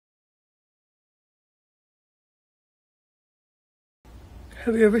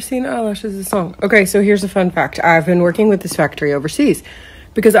Have you ever seen Eyelashes the song? Okay, so here's a fun fact. I've been working with this factory overseas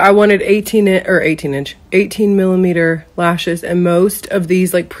because I wanted 18 millimeter lashes, and most of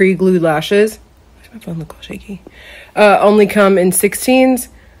these like pre-glued lashes, why does my phone look all shaky? Only come in 16s.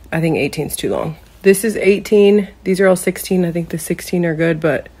 I think 18's too long. This is 18. These are all 16. I think the 16 are good,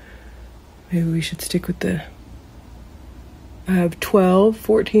 but maybe we should stick with the... I have 12,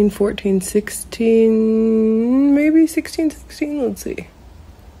 14, 14, 16, maybe 16, 16. Let's see.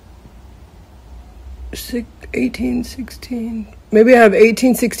 18, 16. Maybe I have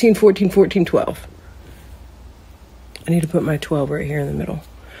 18, 16, 14, 14, 12. I need to put my 12 right here in the middle.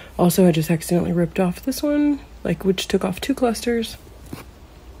 Also, I just accidentally ripped off this one, which took off 2 clusters.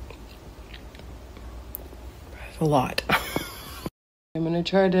 That's a lot. I'm gonna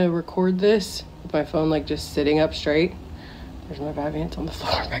try to record this with my phone just sitting up straight. There's my bad pants on the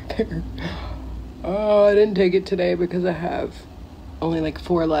floor back there. Oh, I didn't take it today because I have only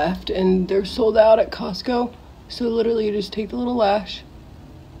 4 left and they're sold out at Costco. So literally you just take the little lash.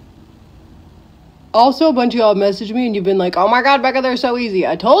 Also, a bunch of y'all messaged me and you've been like, oh my God, Becca, they're so easy.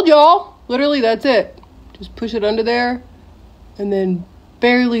 I told y'all, literally that's it. Just push it under there and then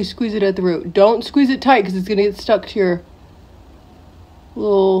barely squeeze it at the root. Don't squeeze it tight because it's gonna get stuck to your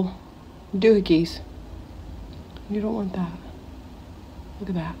little doohickeys. You don't want that. Look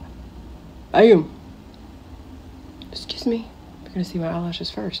at that. Excuse me. You're gonna see my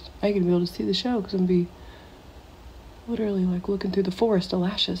eyelashes first. I ain't gonna be able to see the show because I'm gonna be literally looking through the forest of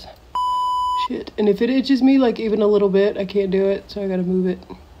lashes. Shit. And if it itches me even a little bit, I can't do it, so I gotta move it.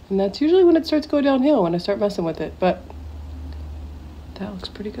 And that's usually when it starts going downhill, when I start messing with it. But that looks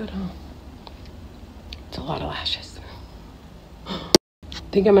pretty good, huh? It's a lot of lashes. I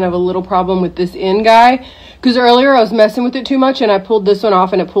think I'm gonna have a little problem with this end guy because earlier I was messing with it too much and I pulled this one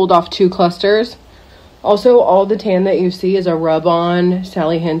off and it pulled off 2 clusters. Also, all the tan that you see is a rub-on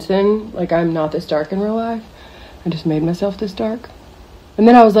Sally Henson. I'm not this dark in real life. I just made myself this dark. And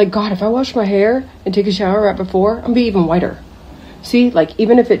then I was like, God, if I wash my hair and take a shower right before, I'm gonna be even whiter. See,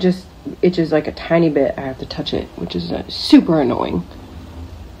 even if it just itches a tiny bit, I have to touch it, which is super annoying.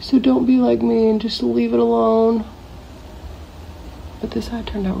 So don't be like me and just leave it alone. But this side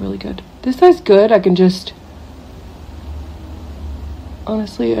turned out really good. This side's good. I can just...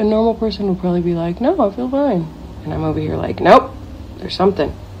 Honestly, a normal person would probably be like, no, I feel fine. And I'm over here nope, there's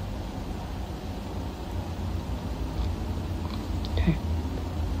something. Okay.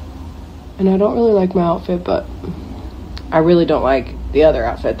 And I don't really like my outfit, but I really don't like the other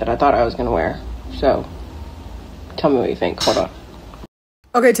outfit that I thought I was going to wear. So, tell me what you think. Hold on.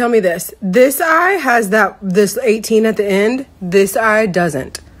 Okay, tell me this. This eye has this 18 at the end. This eye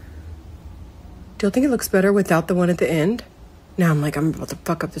doesn't. Do you think it looks better without the one at the end? Now I'm I'm about to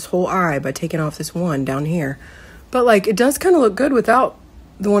fuck up this whole eye by taking off this one down here. But it does kind of look good without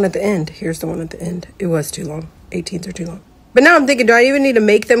the one at the end. Here's the one at the end. It was too long. 18s are too long. But now I'm thinking, do I even need to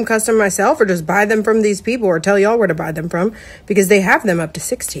make them custom myself or just buy them from these people or tell y'all where to buy them from? Because they have them up to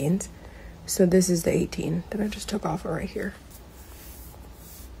 16s. So this is the 18 that I just took off right here.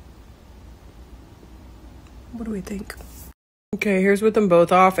 What do we think? Okay, here's with them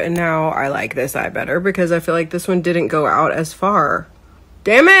both off, and now I like this eye better because I feel like this one didn't go out as far.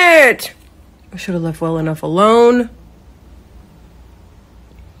 Damn it! I should have left well enough alone.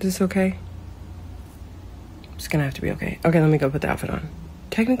 Is this okay? It's gonna have to be okay. Okay, let me go put the outfit on.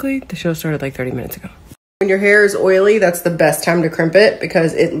 Technically, the show started 30 minutes ago. When your hair is oily, that's the best time to crimp it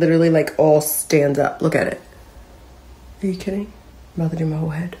because it literally all stands up. Look at it. Are you kidding? I'm about to do my whole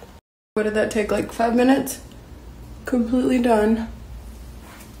head. What did that take, 5 minutes? Completely done.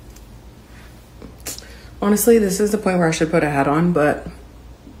 Honestly, this is the point where I should put a hat on, but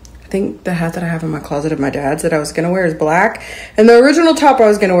I think the hat that I have in my closet of my dad's that I was gonna wear is black, and the original top I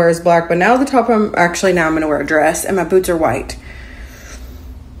was gonna wear is black, but now the top I'm gonna wear a dress, and my boots are white.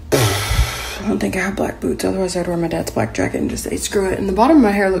 I don't think I have black boots, otherwise I'd wear my dad's black jacket and just say screw it. And the bottom of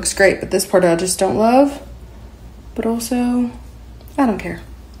my hair looks great, but this part I just don't love. But also, I don't care.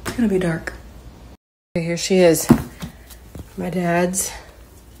 It's gonna be dark. Okay, here she is. My dad's.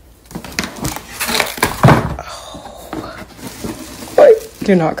 Oh. Wait,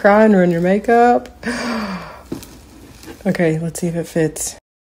 do not cry and ruin your makeup. Okay, let's see if it fits.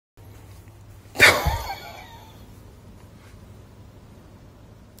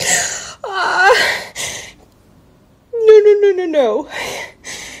 No.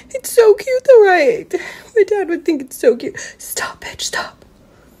 It's so cute though, right? My dad would think it's so cute. Stop, bitch, stop.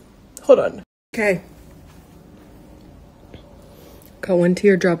 Hold on. Okay. Got one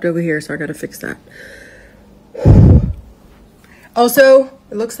tear dropped over here, so I gotta fix that. Also,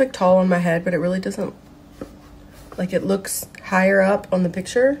 it looks tall on my head, but it really doesn't. Like it looks higher up on the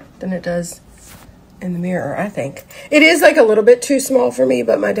picture than it does in the mirror, I think. It is like a little bit too small for me,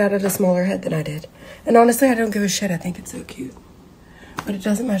 but my dad had a smaller head than I did. And honestly, I don't give a shit. I think it's so cute. But it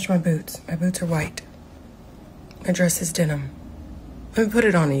doesn't match my boots. My boots are white. My dress is denim. Let me put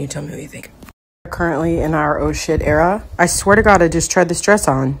it on and you tell me what you think. Currently in our oh shit era. I swear to God, I just tried this dress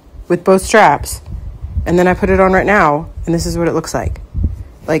on with both straps. And then I put it on right now, and this is what it looks like.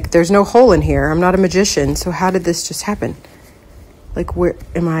 Like, there's no hole in here. I'm not a magician, so how did this just happen? Like, where,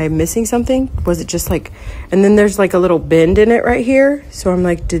 am I missing something? Was it just like, and then there's like a little bend in it right here. So I'm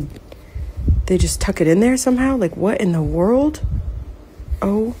like, did they just tuck it in there somehow? Like, what in the world?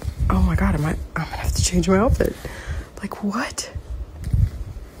 Oh my God, I'm gonna have to change my outfit. Like, what?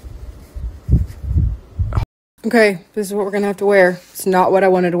 Okay, this is what we're gonna have to wear. It's not what I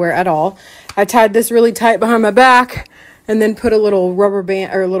wanted to wear at all. I tied this really tight behind my back and then put a little rubber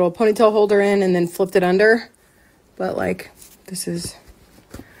band or a little ponytail holder in and then flipped it under. But like, this is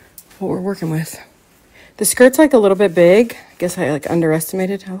what we're working with. The skirt's like a little bit big. I guess I like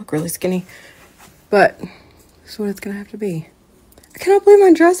underestimated. I look really skinny, but this is what it's gonna have to be. I cannot believe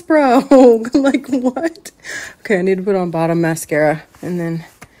my dress broke. Like, what? Okay, I need to put on bottom mascara and then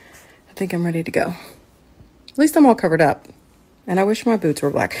I think I'm ready to go. At least I'm all covered up. And I wish my boots were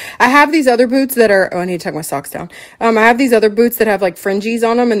black. I have these other boots that are, oh, I need to tuck my socks down. I have these other boots that have like fringes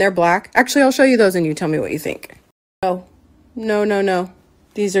on them and they're black. Actually, I'll show you those and you tell me what you think. Oh, no.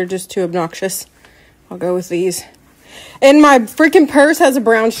 These are just too obnoxious. I'll go with these. And my freaking purse has a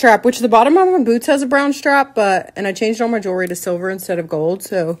brown strap, which the bottom of my boots has a brown strap, and I changed all my jewelry to silver instead of gold,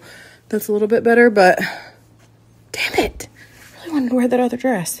 so that's a little bit better, but damn it. I really wanted to wear that other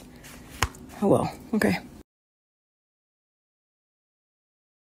dress. Oh well, okay.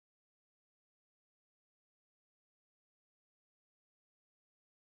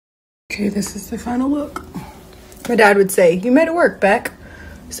 Okay, this is the final look. My dad would say, you made it work, Beck.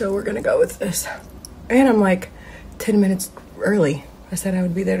 So we're gonna go with this. And I'm like 10 minutes early. I said I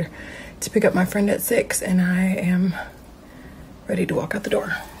would be there to pick up my friend at 6 and I am ready to walk out the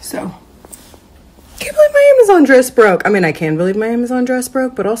door. So, can't believe my Amazon dress broke. I mean, I can believe my Amazon dress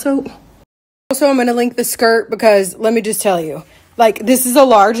broke, but also I'm gonna link the skirt because let me just tell you, like, this is a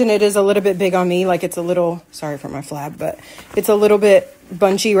large and it is a little bit big on me. Like, it's a little, sorry for my flab, but it's a little bit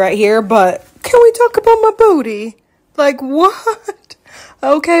bunchy right here. But can we talk about my booty? Like, what?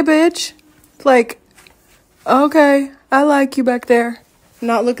 Okay, bitch. Like, okay, I like you back there.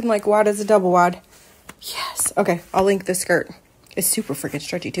 Not looking like wide as a double wide. Yes. Okay, I'll link the skirt. It's super freaking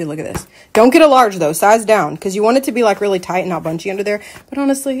stretchy too. Look at this. Don't get a large though. Size down. Because you want it to be like really tight and not bunchy under there. But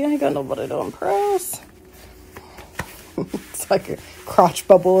honestly, I ain't got nobody to impress. It's like a crotch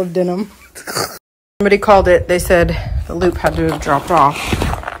bubble of denim. Somebody called it. They said the loop had to have dropped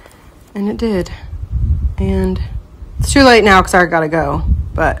off. And it did. And it's too late now because I gotta go.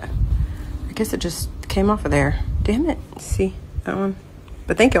 But I guess it just came off of there. Damn it. See that one?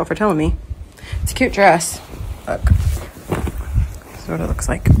 But thank y'all for telling me. It's a cute dress. Look. That's what it looks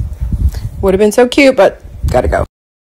like. Would have been so cute, but gotta go.